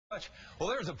Well,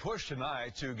 there's a push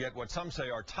tonight to get what some say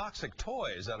are toxic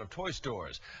toys out of toy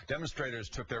stores. Demonstrators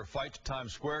took their fight to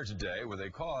Times Square today, where they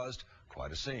caused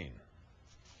quite a scene.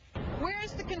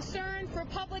 Where's the concern for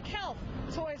public health,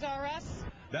 Toys R Us?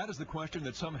 That is the question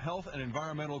that some health and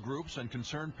environmental groups and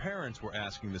concerned parents were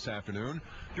asking this afternoon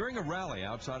during a rally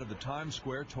outside of the Times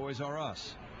Square Toys R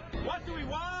Us. What do we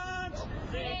want?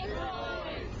 Safe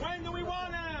toys. When do we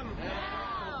want them?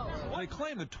 Now. They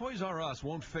claim that Toys R Us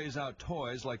won't phase out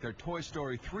toys like their Toy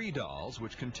Story 3 dolls,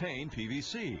 which contain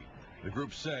PVC. The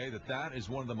groups say that is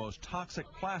one of the most toxic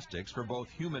plastics for both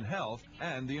human health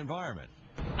and the environment.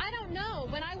 I don't know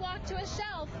when I walk to a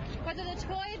shelf whether the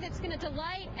toy that's going to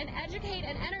delight and educate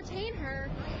and entertain her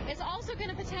is also going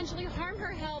to potentially harm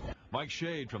her health. Mike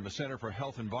Shade from the Center for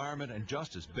Health, Environment, and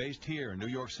Justice, based here in New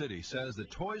York City, says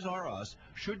that Toys R Us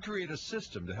should create a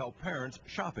system to help parents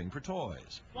shopping for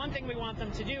toys. One thing we want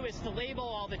them to do is to label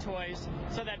all the toys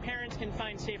so that parents can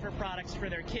find safer products for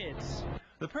their kids.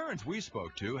 The parents we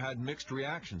spoke to had mixed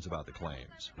reactions about the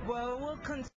claims. Well, we're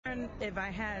concerned if I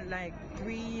had like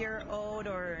 3-year-old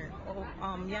or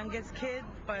youngest kid,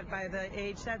 but by the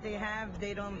age that they have,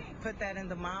 they don't put that in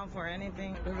the mouth or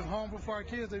anything. If it's harmful for our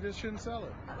kids, they just shouldn't sell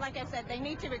it. Like I said, they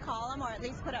need to recall them or at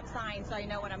least put up signs so I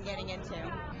know what I'm getting into.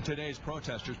 Today's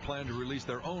protesters plan to release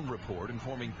their own report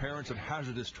informing parents of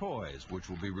hazardous toys, which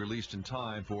will be released in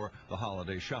time for the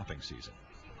holiday shopping season.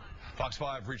 Fox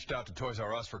 5 reached out to Toys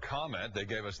R Us for comment. They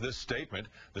gave us this statement: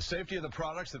 the safety of the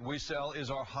products that we sell is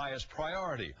our highest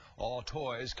priority. All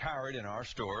toys carried in our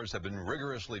stores have been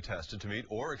rigorously tested to meet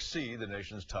or exceed the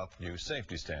nation's tough new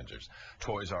safety standards.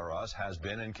 Toys R Us has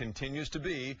been and continues to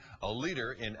be a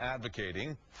leader in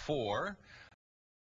advocating for